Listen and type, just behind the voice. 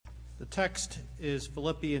text is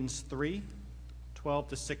Philippians 3, 12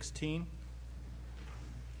 to 16.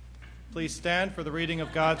 Please stand for the reading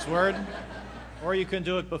of God's Word, or you can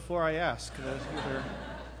do it before I ask,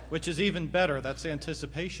 which is even better. That's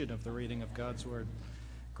anticipation of the reading of God's Word.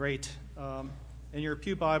 Great. In your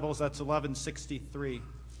pew Bibles, that's 1163.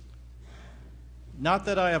 Not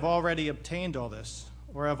that I have already obtained all this,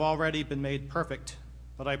 or have already been made perfect,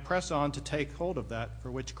 but I press on to take hold of that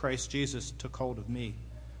for which Christ Jesus took hold of me.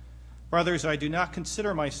 Brothers, I do not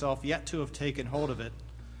consider myself yet to have taken hold of it,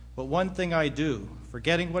 but one thing I do,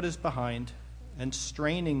 forgetting what is behind and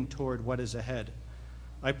straining toward what is ahead.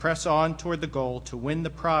 I press on toward the goal to win the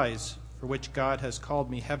prize for which God has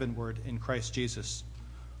called me heavenward in Christ Jesus.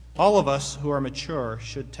 All of us who are mature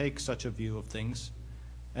should take such a view of things,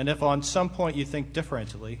 and if on some point you think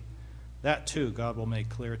differently, that too God will make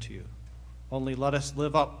clear to you. Only let us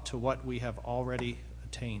live up to what we have already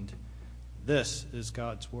attained. This is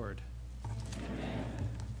God's Word. Amen.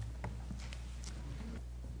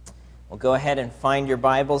 Well, go ahead and find your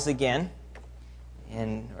Bibles again,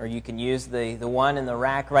 or you can use the one in the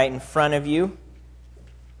rack right in front of you,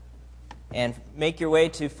 and make your way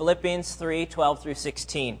to Philippians 3, 12 through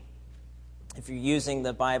 16. If you're using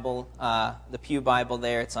the Bible, the Pew Bible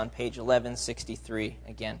there, it's on page 1163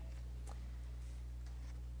 again.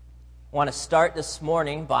 I want to start this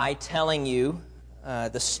morning by telling you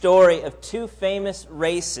the story of two famous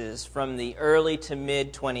races from the early to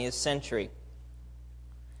mid-20th century.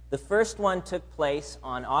 The first one took place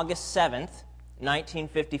on August 7th,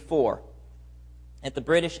 1954, at the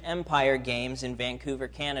British Empire Games in Vancouver,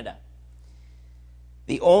 Canada.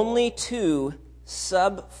 The only two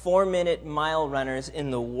sub-4-minute mile runners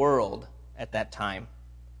in the world at that time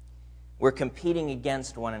were competing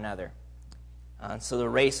against one another. So the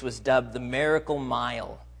race was dubbed the Miracle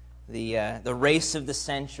Mile, the race of the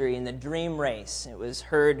century and the dream race. It was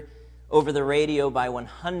heard over the radio by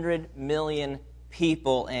 100 million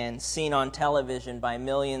people and seen on television by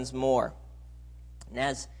millions more. And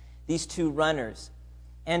as these two runners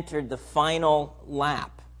entered the final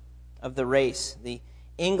lap of the race, the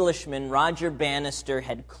Englishman Roger Bannister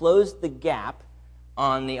had closed the gap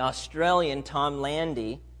on the Australian Tom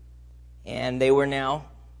Landy, and they were now,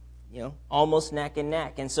 almost neck and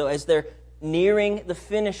neck. And so as they're nearing the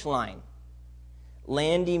finish line,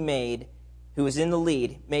 Landy who was in the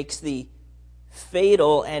lead, makes the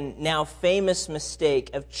fatal and now famous mistake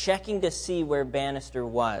of checking to see where Bannister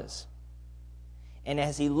was. And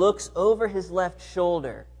as he looks over his left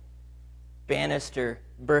shoulder, Bannister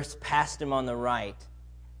bursts past him on the right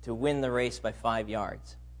to win the race by 5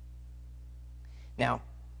 yards. Now,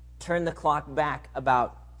 turn the clock back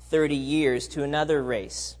about 30 years to another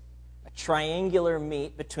race, a triangular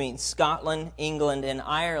meet between Scotland, England, and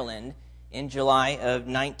Ireland in July of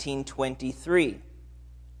 1923.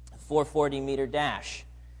 440-meter dash.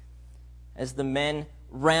 As the men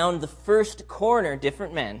round the first corner,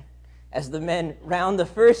 different men, as the men round the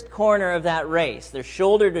first corner of that race, they're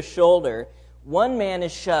shoulder to shoulder, one man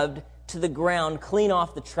is shoved to the ground clean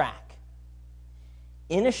off the track.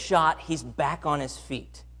 In a shot, he's back on his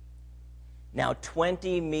feet, now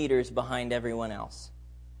 20 meters behind everyone else.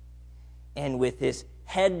 And with his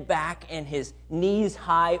head back and his knees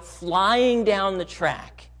high, flying down the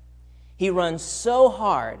track, he runs so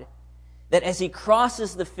hard that as he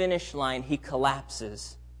crosses the finish line, he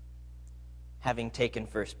collapses, having taken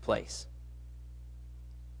first place.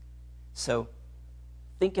 So,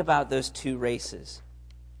 think about those two races.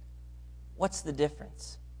 What's the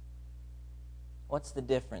difference? What's the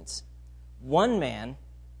difference? One man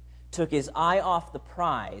took his eye off the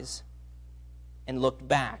prize and looked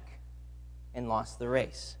back and lost the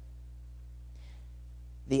race.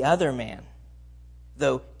 The other man,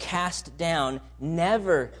 though cast down,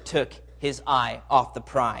 never took his eye off the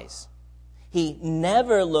prize. He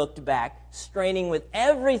never looked back, straining with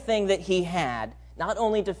everything that he had, not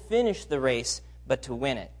only to finish the race, but to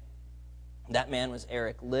win it. That man was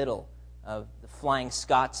Eric Liddell, of the Flying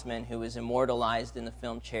Scotsman, who was immortalized in the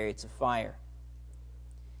film Chariots of Fire.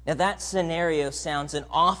 Now that scenario sounds an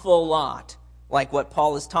awful lot like what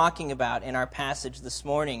Paul is talking about in our passage this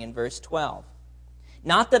morning in verse 12.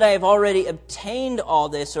 Not that I have already obtained all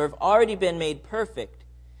this or have already been made perfect,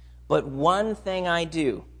 but one thing I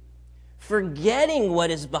do, forgetting what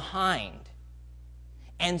is behind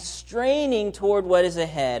and straining toward what is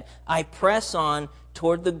ahead, I press on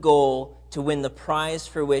toward the goal to win the prize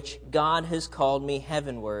for which God has called me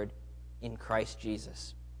heavenward in Christ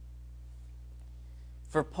Jesus.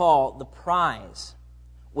 For Paul, the prize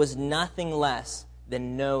was nothing less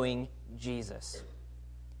than knowing Jesus.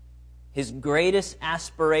 His greatest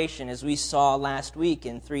aspiration, as we saw last week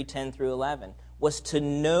in 3:10 through 11, was to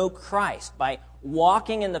know Christ by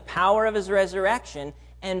walking in the power of his resurrection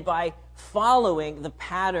and by following the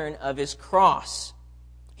pattern of his cross.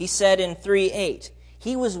 He said in 3:8,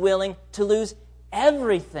 he was willing to lose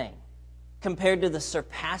everything compared to the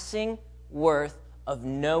surpassing worth of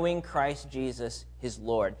knowing Christ Jesus, his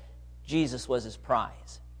Lord. Jesus was his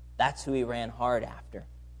prize. That's who he ran hard after.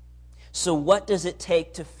 So what does it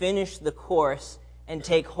take to finish the course and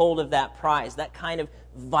take hold of that prize, that kind of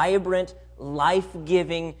vibrant,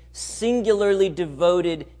 life-giving, singularly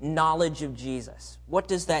devoted knowledge of Jesus? What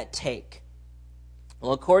does that take?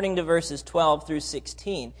 Well, according to verses 12 through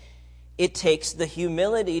 16, it takes the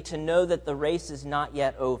humility to know that the race is not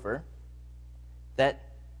yet over, that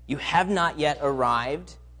you have not yet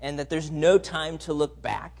arrived, and that there's no time to look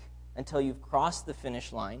back until you've crossed the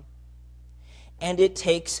finish line. And it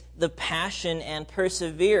takes the passion and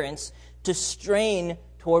perseverance to strain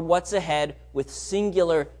toward what's ahead with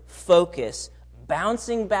singular focus,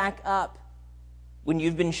 bouncing back up when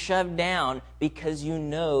you've been shoved down because you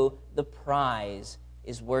know the prize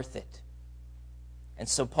is worth it. And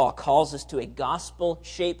so Paul calls us to a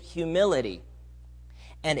gospel-shaped humility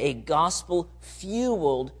and a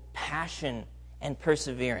gospel-fueled passion and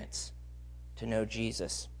perseverance to know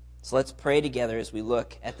Jesus. So let's pray together as we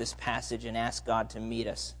look at this passage and ask God to meet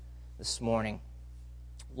us this morning.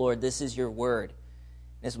 Lord, this is your word.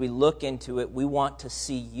 As we look into it, we want to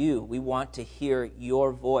see you. We want to hear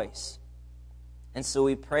your voice. And so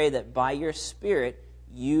we pray that by your Spirit,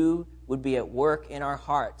 you would be at work in our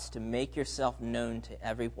hearts to make yourself known to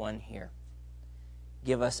everyone here.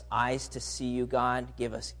 Give us eyes to see you, God.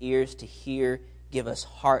 Give us ears to hear. Give us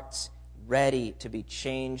hearts ready to be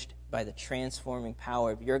changed by the transforming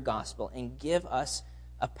power of your gospel. And give us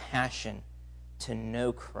a passion to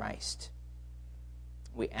know Christ.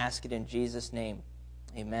 We ask it in Jesus' name.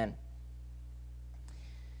 Amen.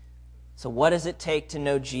 So what does it take to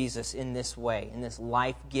know Jesus in this way, in this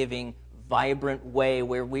life-giving, vibrant way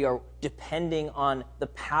where we are depending on the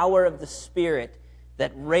power of the Spirit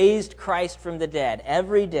that raised Christ from the dead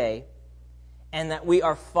every day, and that we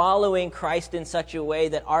are following Christ in such a way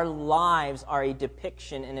that our lives are a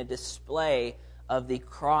depiction and a display of the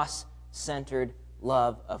cross-centered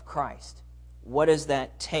love of Christ? What does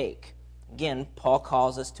that take? Again, Paul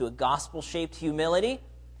calls us to a gospel-shaped humility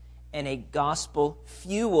and a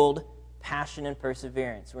gospel-fueled passion and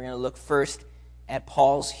perseverance. We're going to look first at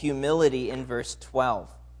Paul's humility in verse 12.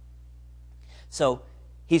 So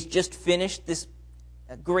he's just finished this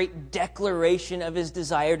great declaration of his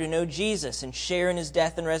desire to know Jesus and share in his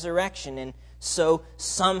death and resurrection, and so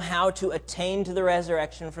somehow to attain to the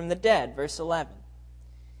resurrection from the dead. Verse 11.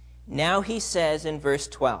 Now he says in verse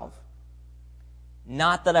 12,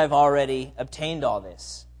 not that I've already obtained all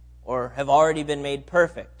this or have already been made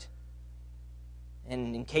perfect.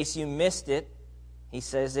 And in case you missed it, he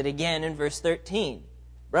says it again in verse 13.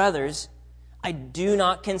 Brothers, I do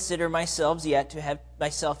not consider myself yet to have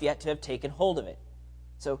taken hold of it.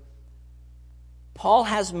 So Paul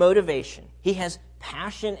has motivation. He has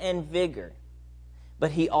passion and vigor.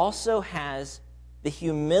 But he also has the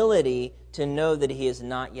humility to know that he has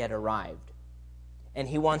not yet arrived. And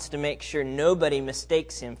he wants to make sure nobody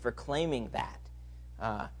mistakes him for claiming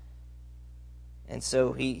that. And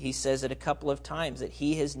so he says it a couple of times that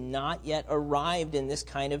he has not yet arrived in this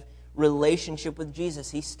kind of relationship with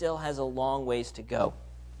Jesus. He still has a long ways to go.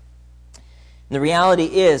 And the reality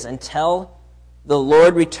is, until the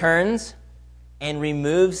Lord returns and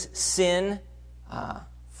removes sin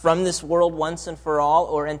from this world once and for all,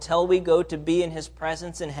 or until we go to be in his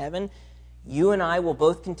presence in heaven, you and I will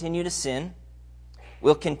both continue to sin.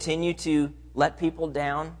 We'll continue to let people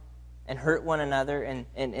down and hurt one another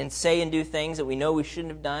and say and do things that we know we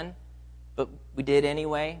shouldn't have done, but we did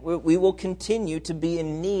anyway. We will continue to be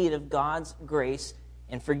in need of God's grace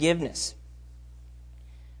and forgiveness.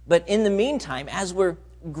 But in the meantime, as we're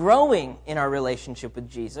growing in our relationship with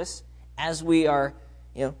Jesus, as we are,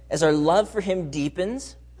 as our love for him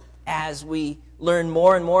deepens, as we learn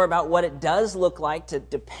more and more about what it does look like to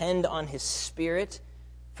depend on his Spirit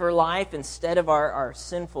for life instead of our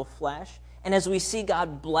sinful flesh, and as we see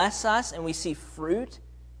God bless us and we see fruit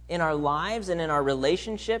in our lives and in our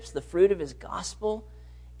relationships, the fruit of his gospel,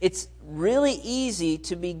 it's really easy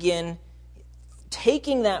to begin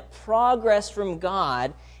taking that progress from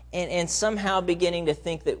God and somehow beginning to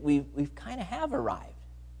think that we've kind of have arrived,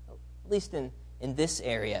 at least in this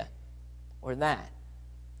area or that.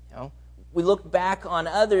 We look back on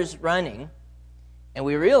others running and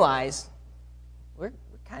we realize we're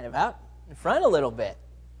kind of out in front a little bit.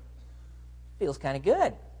 Feels kind of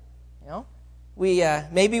good. We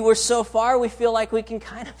maybe we're so far we feel like we can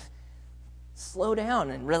kind of slow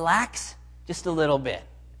down and relax just a little bit.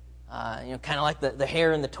 Kind of like the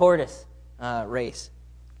hare and the tortoise race.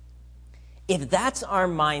 If that's our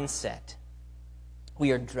mindset,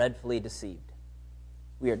 we are dreadfully deceived.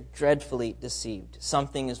 We are dreadfully deceived.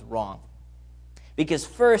 Something is wrong. Because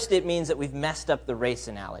first, it means that we've messed up the race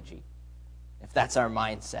analogy. If that's our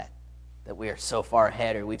mindset, that we are so far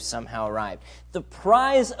ahead or we've somehow arrived. The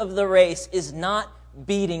prize of the race is not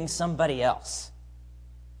beating somebody else.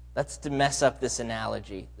 That's to mess up this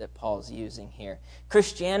analogy that Paul's using here.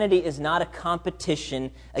 Christianity is not a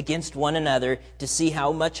competition against one another to see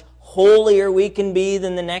how much holier we can be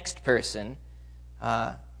than the next person,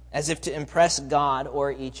 as if to impress God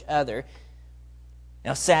or each other.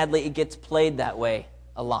 Now, sadly, it gets played that way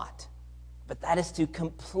a lot. But that is to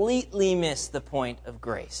completely miss the point of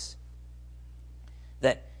grace.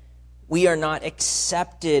 That we are not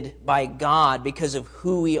accepted by God because of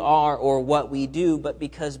who we are or what we do, but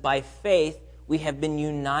because by faith we have been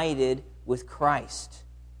united with Christ.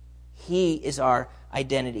 He is our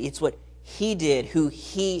identity. It's what He did, who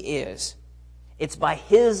He is. It's by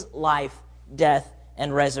His life, death,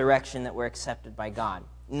 and resurrection that we're accepted by God,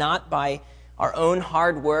 not by our own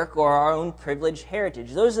hard work or our own privileged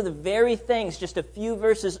heritage. Those are the very things just a few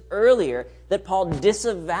verses earlier that Paul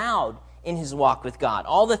disavowed in his walk with God.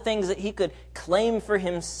 All the things that he could claim for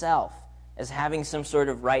himself as having some sort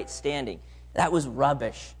of right standing. That was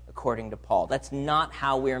rubbish, according to Paul. That's not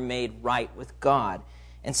how we're made right with God.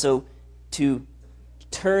 And so to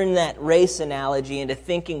turn that race analogy into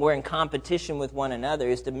thinking we're in competition with one another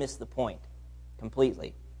is to miss the point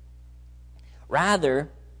completely.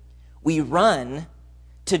 Rather, we run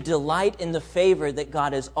to delight in the favor that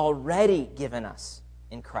God has already given us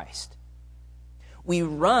in Christ. We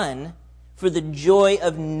run for the joy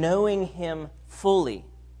of knowing Him fully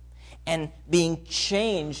and being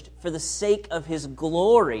changed for the sake of His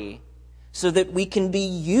glory so that we can be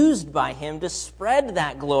used by Him to spread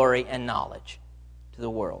that glory and knowledge to the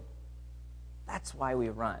world. That's why we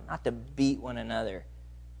run, not to beat one another,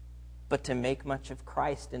 but to make much of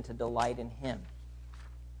Christ and to delight in Him.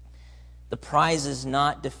 The prize is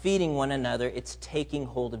not defeating one another, it's taking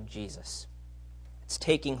hold of Jesus. It's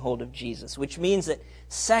taking hold of Jesus, which means that,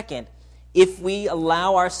 second, if we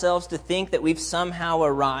allow ourselves to think that we've somehow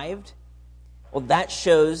arrived, well, that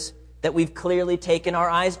shows that we've clearly taken our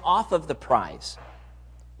eyes off of the prize.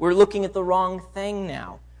 We're looking at the wrong thing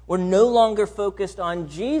now. We're no longer focused on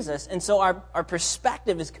Jesus, and so our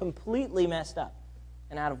perspective is completely messed up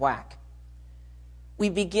and out of whack. We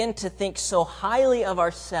begin to think so highly of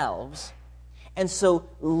ourselves and so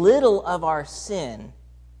little of our sin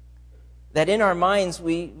that in our minds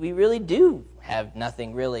we really do have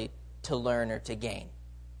nothing really to learn or to gain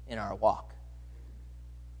in our walk.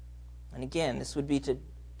 And again, this would be to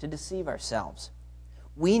deceive ourselves.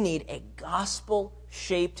 We need a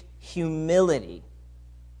gospel-shaped humility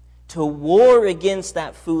to war against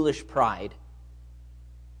that foolish pride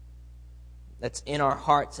that's in our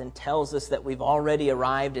hearts and tells us that we've already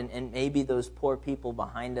arrived and maybe those poor people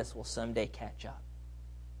behind us will someday catch up.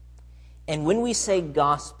 And when we say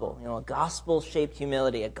gospel, a gospel-shaped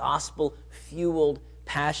humility, a gospel-fueled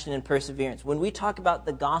passion and perseverance, when we talk about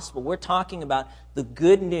the gospel, we're talking about the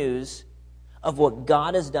good news of what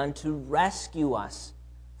God has done to rescue us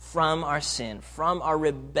from our sin, from our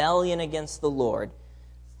rebellion against the Lord,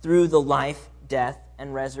 through the life, death,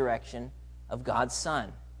 and resurrection of God's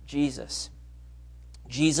Son, Jesus.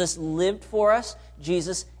 Jesus lived for us,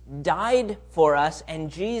 Jesus died for us,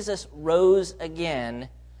 and Jesus rose again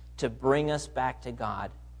to bring us back to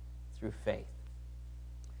God through faith.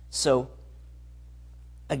 So,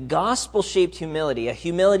 a gospel-shaped humility, a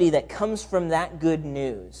humility that comes from that good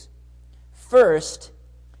news, first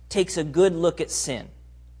takes a good look at sin.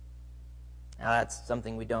 Now, that's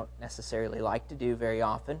something we don't necessarily like to do very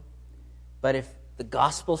often, but if the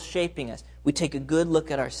gospel's shaping us, we take a good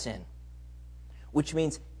look at our sin, which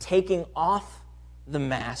means taking off the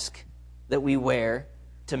mask that we wear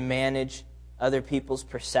to manage other people's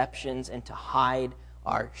perceptions and to hide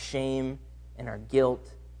our shame and our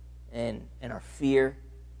guilt and our fear.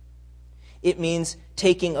 It means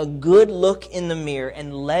taking a good look in the mirror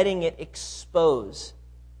and letting it expose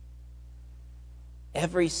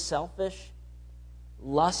every selfish,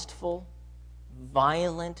 lustful,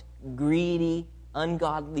 violent, greedy,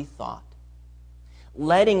 ungodly thought.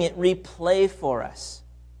 Letting it replay for us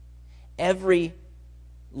every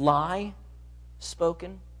lie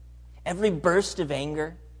spoken, every burst of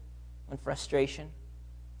anger and frustration,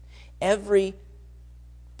 every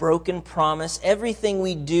broken promise, everything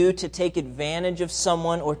we do to take advantage of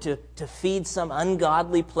someone or to feed some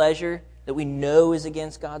ungodly pleasure that we know is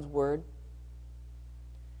against God's word.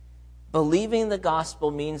 Believing the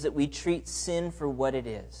gospel means that we treat sin for what it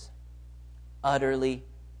is, utterly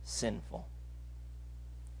sinful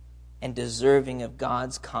and deserving of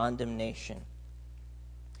God's condemnation.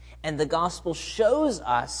 And the gospel shows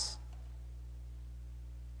us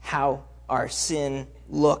how our sin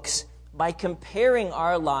looks by comparing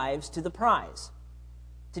our lives to the prize,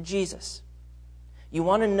 to Jesus. You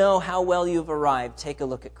want to know how well you've arrived? Take a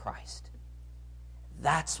look at Christ.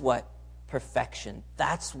 That's what perfection,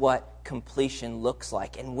 that's what completion looks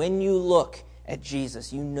like. And when you look at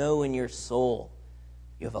Jesus, you know in your soul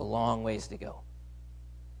you have a long ways to go.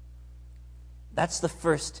 That's the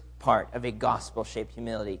first part of a gospel-shaped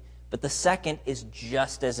humility. But the second is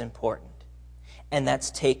just as important. And that's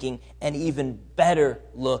taking an even better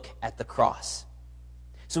look at the cross.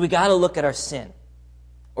 So we got to look at our sin,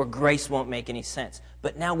 or grace won't make any sense.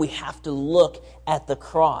 But now we have to look at the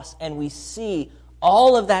cross, and we see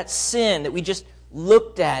all of that sin that we just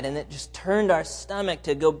looked at and that just turned our stomach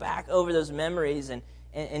to go back over those memories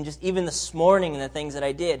and just even this morning and the things that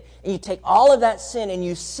I did. And you take all of that sin and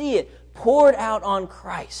you see it poured out on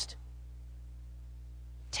Christ,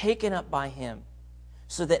 taken up by Him,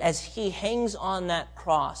 so that as He hangs on that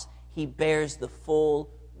cross, He bears the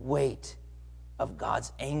full weight of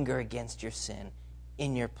God's anger against your sin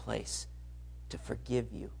in your place to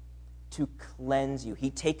forgive you, to cleanse you.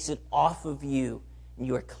 He takes it off of you, and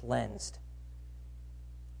you are cleansed.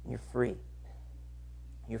 You're free.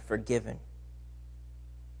 You're forgiven.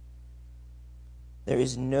 There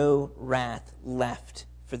is no wrath left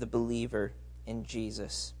for the believer in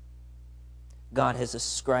Jesus. God has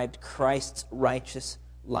ascribed Christ's righteous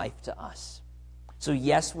life to us. So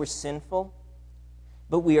yes, we're sinful,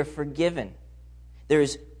 but we are forgiven. There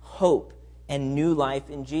is hope and new life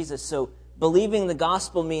in Jesus. So believing the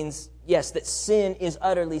gospel means, yes, that sin is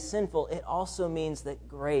utterly sinful. It also means that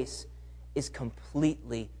grace is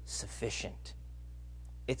completely sufficient.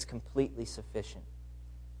 It's completely sufficient.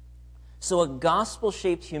 So a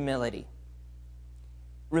gospel-shaped humility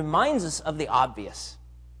reminds us of the obvious,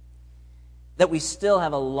 that we still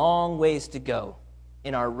have a long ways to go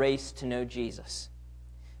in our race to know Jesus,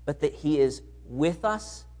 but that He is with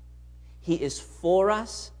us, He is for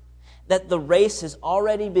us, that the race has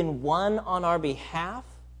already been won on our behalf,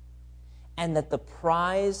 and that the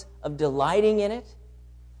prize of delighting in it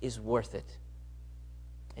is worth it.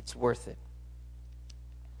 It's worth it.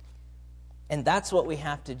 And that's what we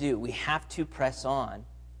have to do. We have to press on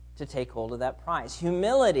to take hold of that prize.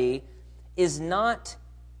 Humility is not,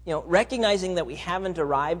 recognizing that we haven't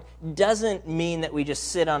arrived doesn't mean that we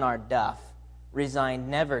just sit on our duff, resigned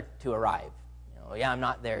never to arrive. I'm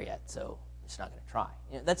not there yet, so I'm just not going to try.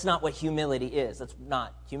 That's not what humility is. That's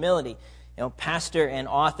not humility. Pastor and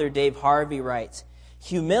author Dave Harvey writes,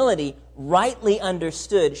 humility, rightly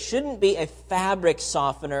understood, shouldn't be a fabric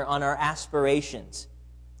softener on our aspirations.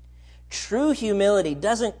 True humility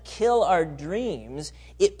doesn't kill our dreams.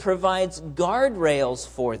 It provides guardrails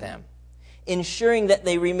for them, ensuring that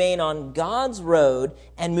they remain on God's road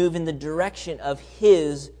and move in the direction of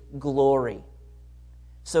His glory.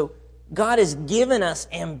 So God has given us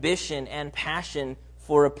ambition and passion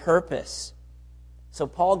for a purpose. So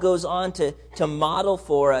Paul goes on to model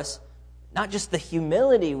for us not just the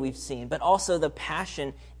humility we've seen, but also the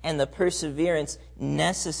passion and the perseverance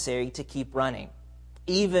necessary to keep running,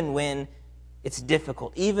 even when it's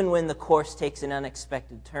difficult, even when the course takes an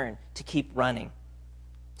unexpected turn, to keep running.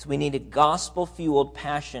 So we need a gospel-fueled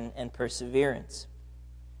passion and perseverance.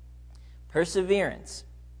 Perseverance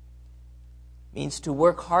means to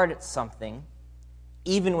work hard at something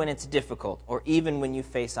even when it's difficult or even when you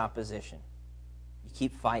face opposition. You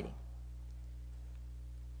keep fighting.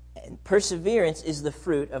 And perseverance is the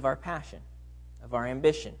fruit of our passion, of our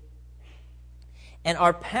ambition. And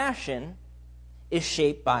our passion is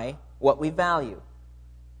shaped by what we value.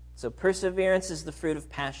 So perseverance is the fruit of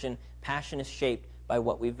passion. Passion is shaped by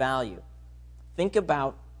what we value. Think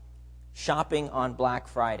about shopping on Black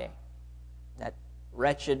Friday, that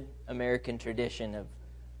wretched American tradition of,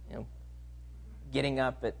 getting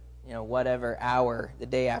up at, whatever hour the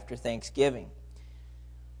day after Thanksgiving.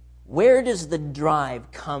 Where does the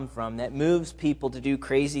drive come from that moves people to do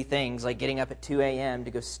crazy things like getting up at 2 a.m.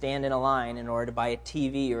 to go stand in a line in order to buy a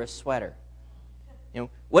TV or a sweater?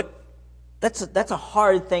 That's a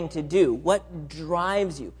hard thing to do. What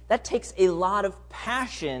drives you? That takes a lot of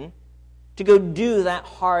passion to go do that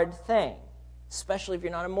hard thing, especially if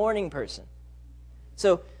you're not a morning person.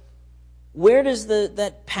 So where does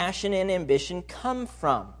that passion and ambition come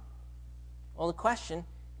from? Well, the question,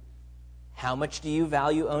 how much do you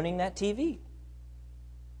value owning that TV?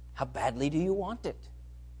 How badly do you want it?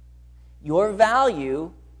 Your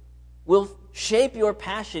value will shape your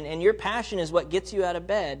passion, and your passion is what gets you out of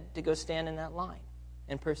bed to go stand in that line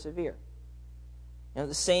and persevere.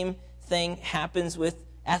 The same thing happens with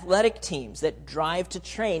athletic teams that drive to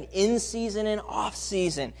train in season and off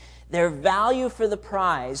season. Their value for the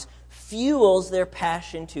prize fuels their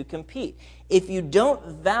passion to compete. If you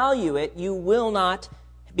don't value it, you will not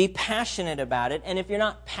be passionate about it. And if you're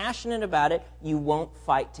not passionate about it, you won't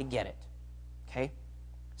fight to get it. Okay?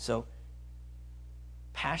 So,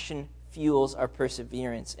 passion fuels our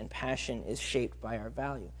perseverance, and passion is shaped by our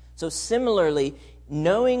value. So similarly,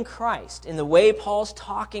 knowing Christ in the way Paul's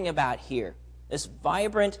talking about here, this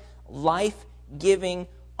vibrant, life-giving,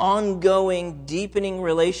 ongoing, deepening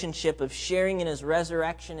relationship of sharing in his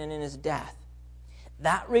resurrection and in his death,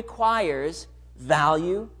 that requires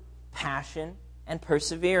value, passion, and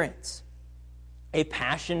perseverance. A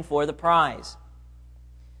passion for the prize.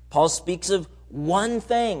 Paul speaks of one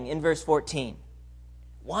thing in verse 14.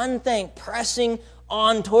 One thing, pressing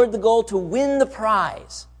on toward the goal to win the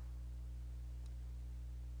prize.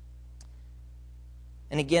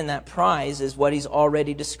 And again, that prize is what he's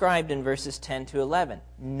already described in verses 10 to 11.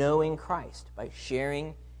 Knowing Christ by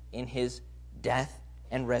sharing in his death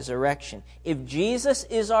and resurrection. If Jesus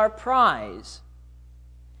is our prize,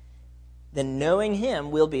 then knowing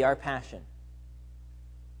him will be our passion.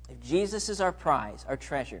 If Jesus is our prize, our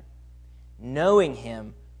treasure, knowing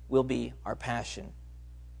him will be our passion.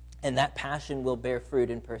 And that passion will bear fruit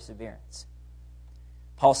in perseverance.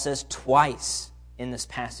 Paul says twice in this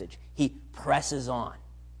passage, he presses on.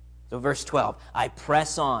 So verse 12, I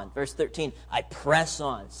press on. Verse 13, I press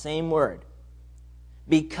on. Same word.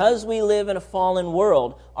 Because we live in a fallen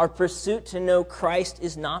world, our pursuit to know Christ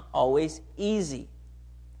is not always easy.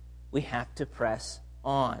 We have to press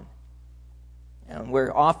on. And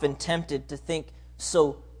we're often tempted to think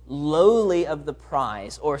so lowly of the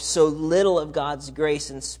prize or so little of God's grace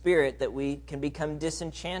and Spirit that we can become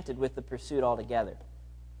disenchanted with the pursuit altogether.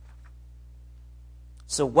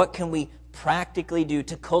 So what can we practically do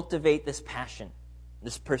to cultivate this passion,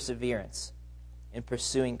 this perseverance in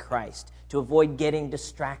pursuing Christ, to avoid getting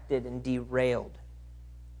distracted and derailed?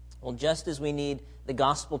 Well, just as we need the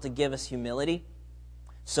gospel to give us humility,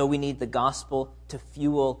 so we need the gospel to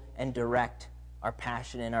fuel and direct our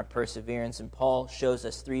passion and our perseverance. And Paul shows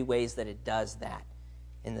us three ways that it does that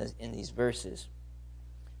in these verses.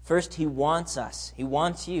 First, he wants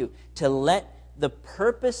you to let the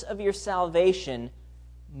purpose of your salvation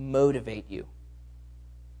motivate you.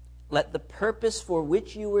 Let the purpose for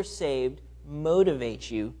which you were saved motivate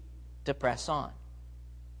you to press on.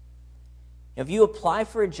 If you apply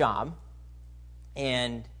for a job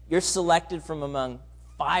and you're selected from among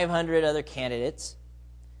 500 other candidates,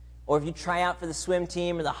 or if you try out for the swim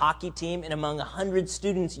team or the hockey team and among 100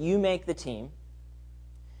 students you make the team,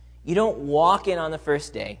 you don't walk in on the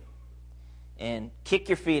first day and kick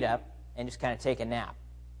your feet up and just kind of take a nap.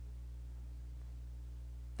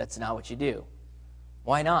 That's not what you do.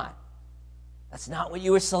 Why not? That's not what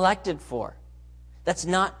you were selected for. That's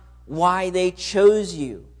not why they chose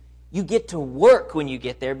you. You get to work when you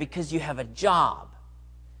get there because you have a job.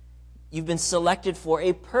 You've been selected for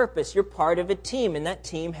a purpose. You're part of a team, and that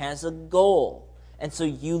team has a goal. And so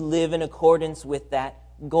you live in accordance with that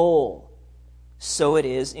goal. So it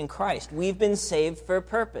is in Christ. We've been saved for a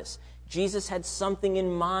purpose. Jesus had something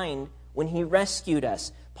in mind when he rescued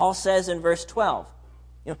us. Paul says in verse 12,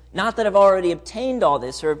 not that I've already obtained all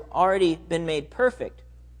this or have already been made perfect,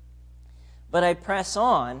 but I press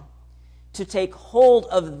on to take hold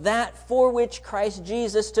of that for which Christ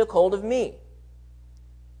Jesus took hold of me.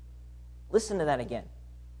 Listen to that again.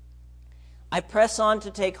 I press on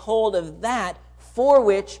to take hold of that for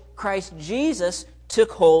which Christ Jesus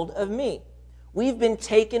took hold of me. We've been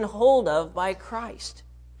taken hold of by Christ.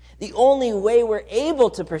 The only way we're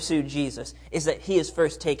able to pursue Jesus is that he has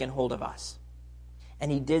first taken hold of us.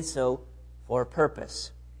 And he did so for a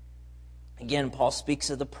purpose. Again, Paul speaks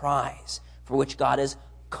of the prize for which God has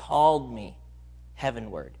called me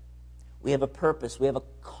heavenward. We have a purpose. We have a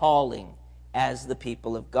calling as the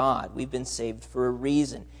people of God. We've been saved for a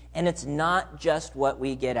reason. And it's not just what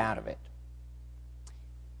we get out of it.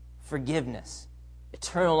 Forgiveness,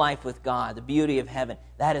 eternal life with God, the beauty of heaven,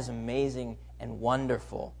 that is amazing and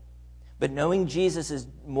wonderful. But knowing Jesus is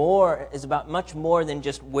about much more than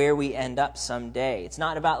just where we end up someday. It's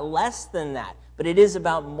not about less than that, but it is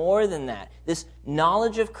about more than that. This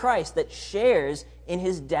knowledge of Christ that shares in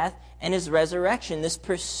his death and his resurrection, this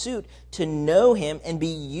pursuit to know him and be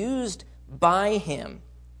used by him.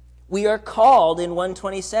 We are called in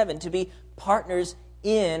 127 to be partners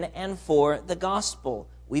in and for the gospel.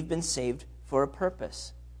 We've been saved for a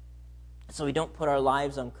purpose. So we don't put our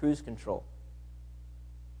lives on cruise control.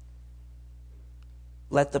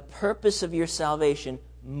 Let the purpose of your salvation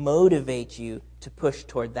motivate you to push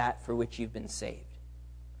toward that for which you've been saved,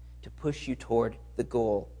 to push you toward the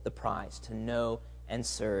goal, the prize, to know and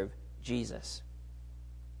serve Jesus.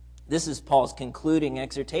 This is Paul's concluding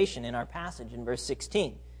exhortation in our passage in verse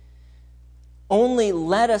 16. Only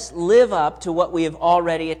let us live up to what we have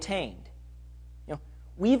already attained.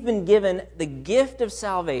 We've been given the gift of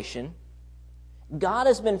salvation. God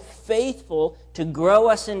has been faithful to grow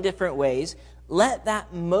us in different ways. Let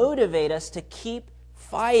that motivate us to keep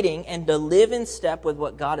fighting and to live in step with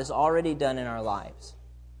what God has already done in our lives.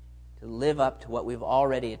 To live up to what we've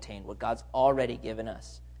already attained, what God's already given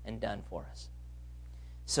us and done for us.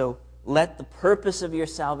 So let the purpose of your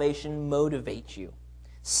salvation motivate you.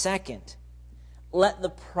 Second, let the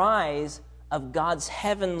prize of God's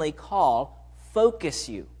heavenly call focus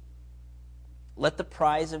you. Let the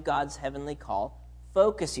prize of God's heavenly call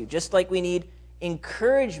focus you. Just like we need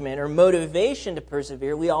encouragement or motivation to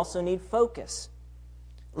persevere, we also need focus.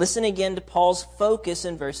 Listen again to Paul's focus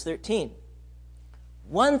in verse 13.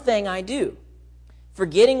 One thing I do,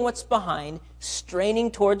 forgetting what's behind, straining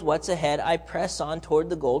towards what's ahead, I press on toward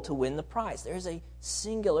the goal to win the prize. There's a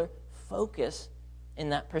singular focus in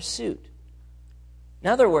that pursuit. In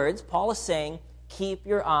other words, Paul is saying, keep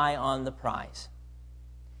your eye on the prize.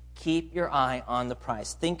 Keep your eye on the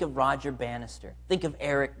prize. Think of Roger Bannister. Think of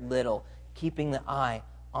Eric Liddell, keeping the eye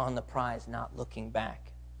on the prize, not looking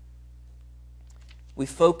back. We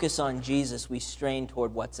focus on Jesus. We strain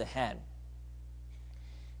toward what's ahead.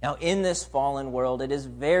 Now, in this fallen world, it is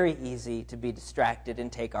very easy to be distracted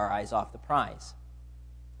and take our eyes off the prize.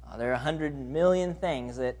 There are 100 million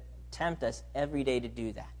things that tempt us every day to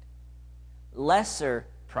do that. Lesser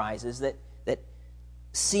prizes that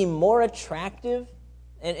seem more attractive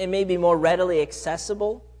and maybe more readily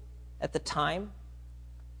accessible at the time.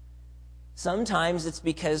 Sometimes it's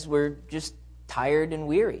because we're just tired and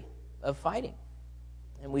weary of fighting.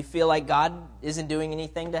 And we feel like God isn't doing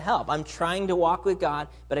anything to help. I'm trying to walk with God,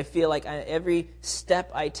 but I feel like every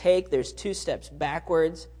step I take, there's 2 steps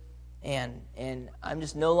backwards, and I'm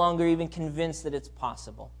just no longer even convinced that it's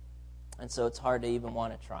possible. And so it's hard to even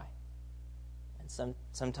want to try. And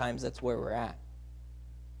sometimes that's where we're at.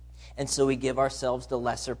 And so we give ourselves to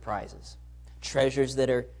lesser prizes, treasures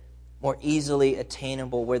that are more easily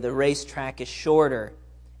attainable, where the racetrack is shorter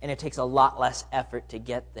and it takes a lot less effort to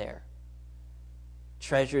get there.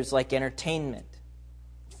 Treasures like entertainment,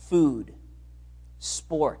 food,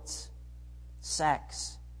 sports,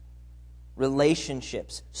 sex,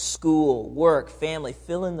 relationships, school, work, family,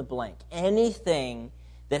 fill in the blank. Anything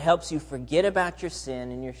that helps you forget about your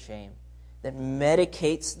sin and your shame, that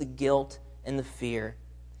medicates the guilt and the fear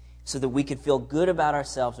so that we can feel good about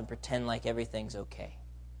ourselves and pretend like everything's okay.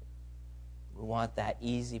 We want that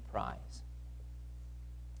easy prize.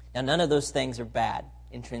 Now, none of those things are bad,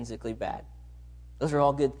 intrinsically bad. Those are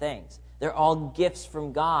all good things. They're all gifts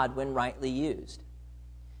from God when rightly used.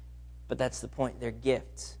 But that's the point. They're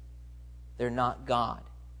gifts. They're not God.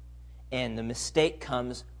 And the mistake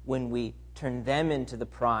comes when we turn them into the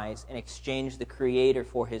prize and exchange the Creator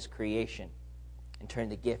for His creation and turn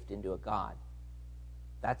the gift into a God.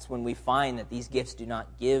 That's when we find that these gifts do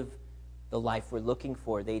not give the life we're looking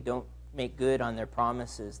for. They don't make good on their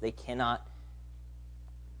promises. They cannot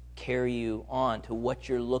carry you on to what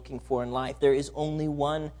you're looking for in life. There is only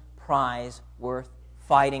one prize worth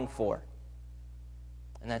fighting for,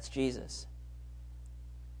 and that's Jesus.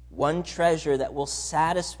 One treasure that will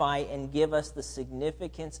satisfy and give us the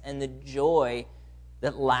significance and the joy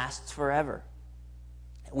that lasts forever.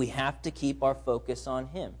 We have to keep our focus on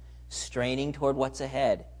Him, straining toward what's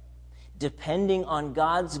ahead, depending on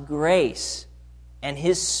God's grace and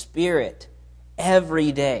His Spirit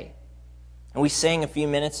every day. And we sang a few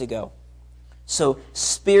minutes ago, so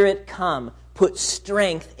Spirit come, put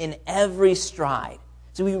strength in every stride.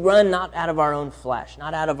 So we run not out of our own flesh,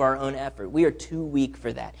 not out of our own effort. We are too weak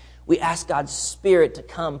for that. We ask God's Spirit to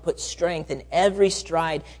come, put strength in every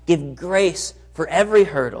stride, give grace for every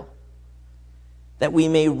hurdle, that we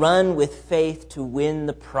may run with faith to win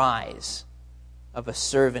the prize of a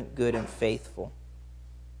servant good and faithful.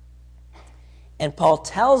 And Paul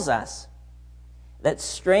tells us that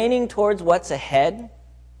straining towards what's ahead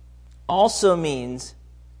also means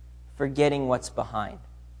forgetting what's behind.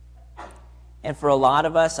 And for a lot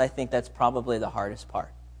of us, I think that's probably the hardest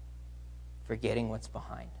part. Forgetting what's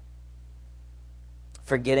behind.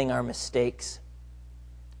 Forgetting our mistakes,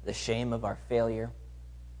 the shame of our failure.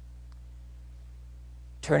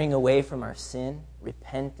 Turning away from our sin,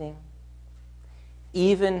 repenting.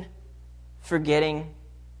 Even forgetting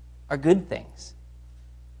our good things.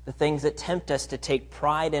 The things that tempt us to take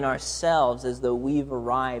pride in ourselves as though we've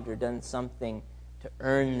arrived or done something to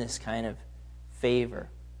earn this kind of favor.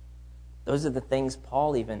 Those are the things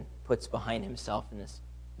Paul even puts behind himself in this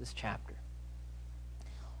chapter.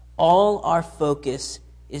 All our focus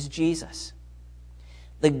is Jesus.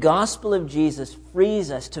 The gospel of Jesus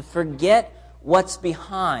frees us to forget what's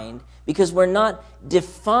behind because we're not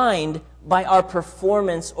defined by our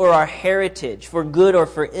performance or our heritage, for good or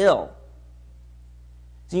for ill.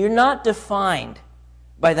 So you're not defined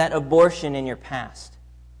by that abortion in your past.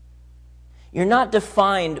 You're not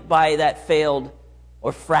defined by that failed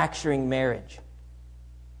or fracturing marriage.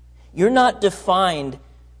 You're not defined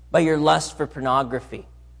by your lust for pornography.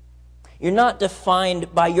 You're not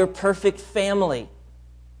defined by your perfect family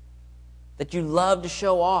that you love to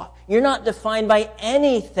show off. You're not defined by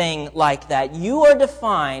anything like that. You are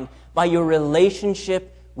defined by your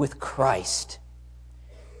relationship with Christ,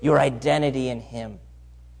 your identity in Him.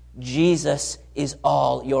 Jesus is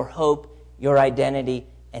all your hope, your identity,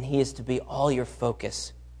 and He is to be all your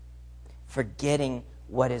focus, forgetting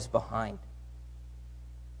what is behind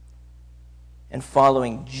and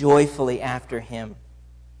following joyfully after Him.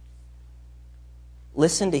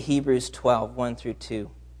 Listen to Hebrews 12, 1 through 2.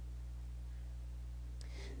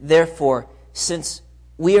 Therefore, since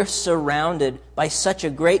we are surrounded by such a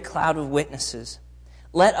great cloud of witnesses,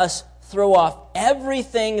 let us throw off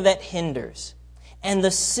everything that hinders and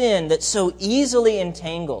the sin that so easily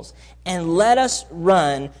entangles, and let us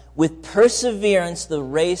run with perseverance the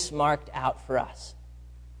race marked out for us.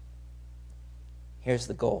 Here's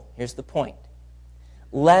the goal. Here's the point.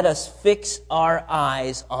 Let us fix our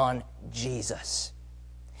eyes on Jesus,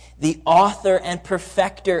 the author and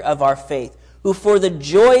perfecter of our faith, who for the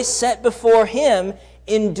joy set before Him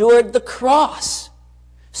endured the cross,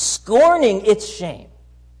 scorning its shame,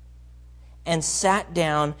 and sat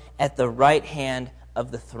down at the right hand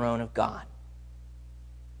of the throne of God.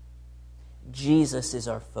 Jesus is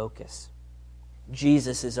our focus.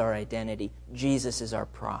 Jesus is our identity. Jesus is our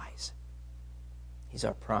prize. He's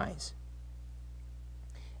our prize.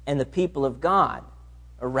 And the people of God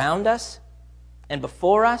around us and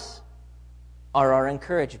before us are our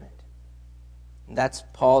encouragement. And that's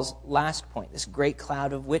Paul's last point, this great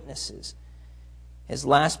cloud of witnesses. His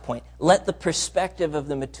last point, let the perspective of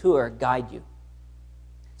the mature guide you.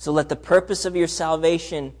 So let the purpose of your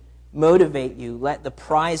salvation motivate you. Let the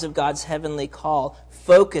prize of God's heavenly call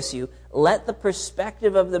focus you. Let the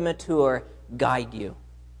perspective of the mature guide you.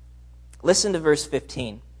 Listen to verse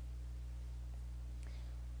 15.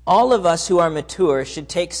 All of us who are mature should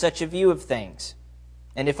take such a view of things.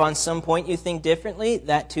 And if on some point you think differently,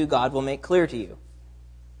 that too God will make clear to you.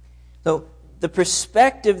 So the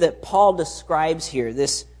perspective that Paul describes here,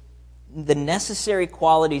 the necessary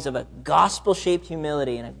qualities of a gospel-shaped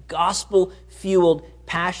humility and a gospel-fueled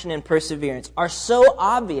passion and perseverance, are so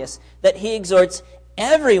obvious that he exhorts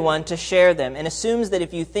everyone to share them and assumes that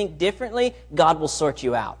if you think differently, God will sort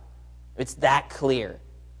you out. It's that clear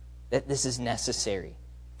that this is necessary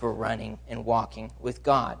for running and walking with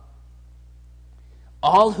God.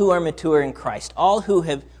 All who are mature in Christ, all who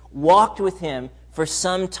have walked with Him for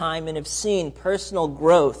some time and have seen personal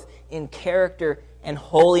growth in character and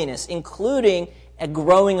holiness, including a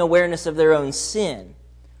growing awareness of their own sin,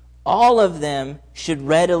 all of them should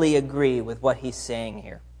readily agree with what he's saying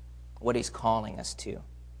here, what he's calling us to.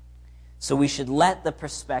 So we should let the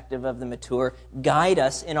perspective of the mature guide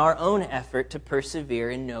us in our own effort to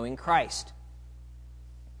persevere in knowing Christ.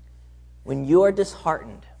 When you are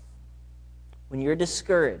disheartened, when you're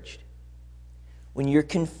discouraged, when you're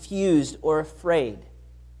confused or afraid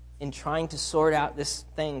in trying to sort out this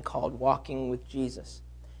thing called walking with Jesus,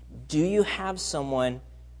 do you have someone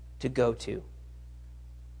to go to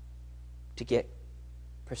get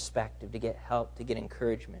perspective, to get help, to get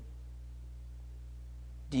encouragement?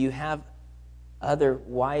 Do you have other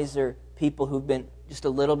wiser people who've been just a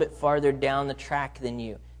little bit farther down the track than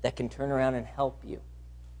you that can turn around and help you?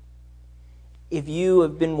 If you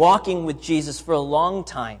have been walking with Jesus for a long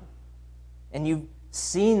time and you've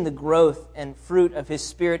seen the growth and fruit of His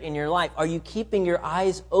Spirit in your life, are you keeping your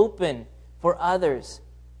eyes open for others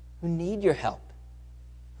who need your help,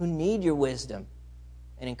 who need your wisdom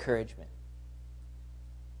and encouragement?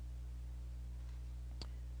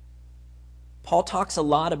 Paul talks a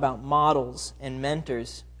lot about models and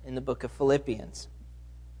mentors in the book of Philippians.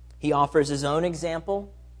 He offers his own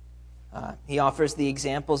example. He offers the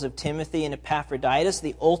examples of Timothy and Epaphroditus,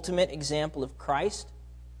 the ultimate example of Christ.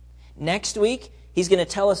 Next week, he's going to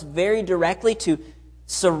tell us very directly to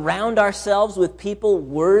surround ourselves with people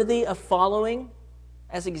worthy of following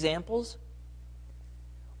as examples.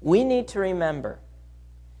 We need to remember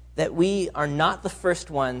that we are not the first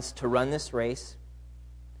ones to run this race.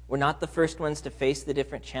 We're not the first ones to face the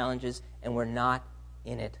different challenges, and we're not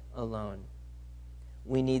in it alone.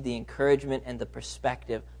 We need the encouragement and the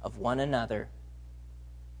perspective of one another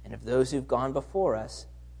and of those who've gone before us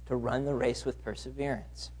to run the race with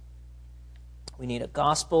perseverance. We need a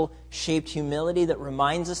gospel-shaped humility that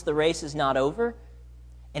reminds us the race is not over,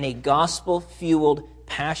 and a gospel-fueled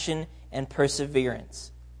passion and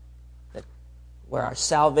perseverance that where our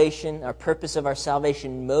salvation, our purpose of our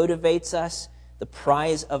salvation motivates us, the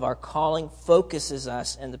prize of our calling focuses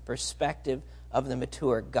us, and the perspective of the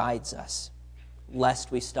mature guides us,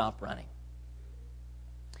 lest we stop running.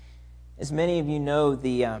 As many of you know,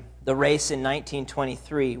 the race in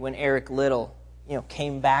 1923, when Eric Liddell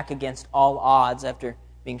came back against all odds after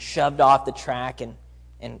being shoved off the track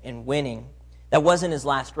and winning, that wasn't his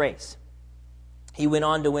last race. He went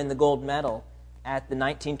on to win the gold medal at the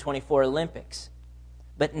 1924 Olympics,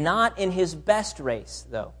 but not in his best race,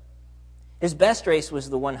 though. His best race was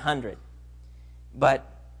the 100,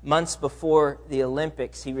 but months before the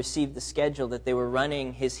Olympics, he received the schedule that they were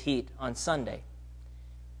running his heat on Sunday,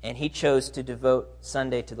 and he chose to devote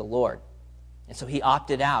Sunday to the Lord. And so he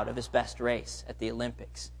opted out of his best race at the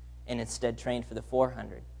Olympics and instead trained for the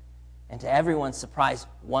 400. And to everyone's surprise,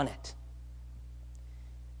 won it.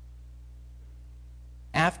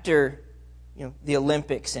 After the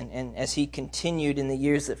Olympics and as he continued in the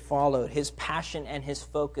years that followed, his passion and his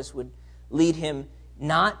focus would lead him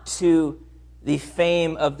not to the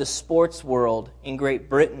fame of the sports world in Great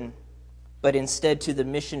Britain, but instead to the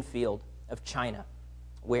mission field of China,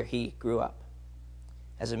 where he grew up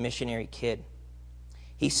as a missionary kid.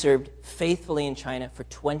 He served faithfully in China for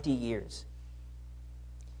 20 years.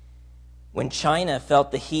 When China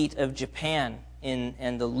felt the heat of Japan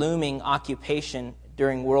and the looming occupation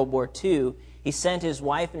during World War II, he sent his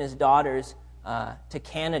wife and his daughters to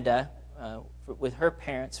Canada with her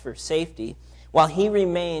parents for safety, while he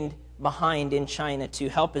remained behind in China to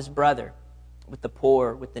help his brother with the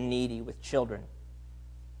poor, with the needy, with children.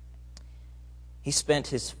 He spent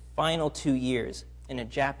his final 2 years in a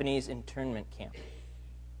Japanese internment camp.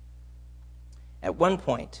 At one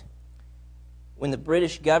point, when the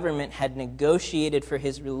British government had negotiated for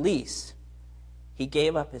his release, he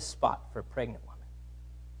gave up his spot for a pregnant woman.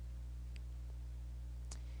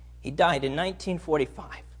 He died in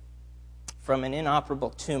 1945 from an inoperable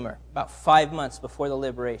tumor about 5 months before the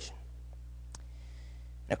liberation.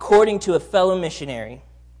 According to a fellow missionary,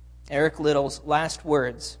 Eric Liddell's last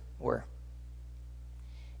words were,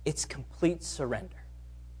 "It's complete surrender.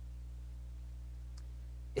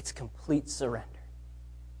 It's complete surrender,"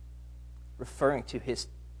 referring to his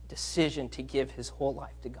decision to give his whole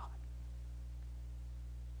life to God.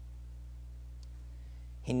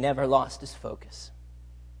 He never lost his focus.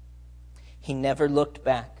 He never looked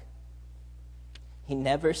back. He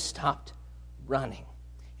never stopped running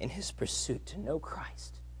in his pursuit to know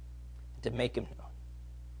Christ and to make him known.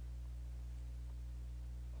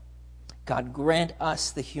 God, grant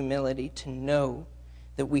us the humility to know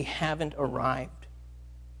that we haven't arrived,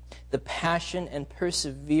 the passion and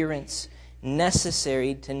perseverance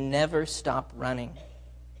necessary to never stop running,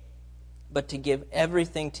 but to give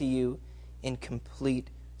everything to you in complete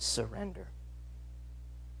surrender.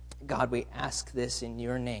 God, we ask this in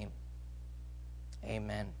your name.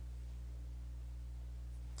 Amen.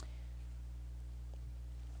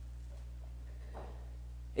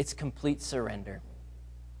 It's complete surrender.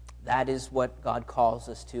 That is what God calls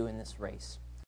us to in this race.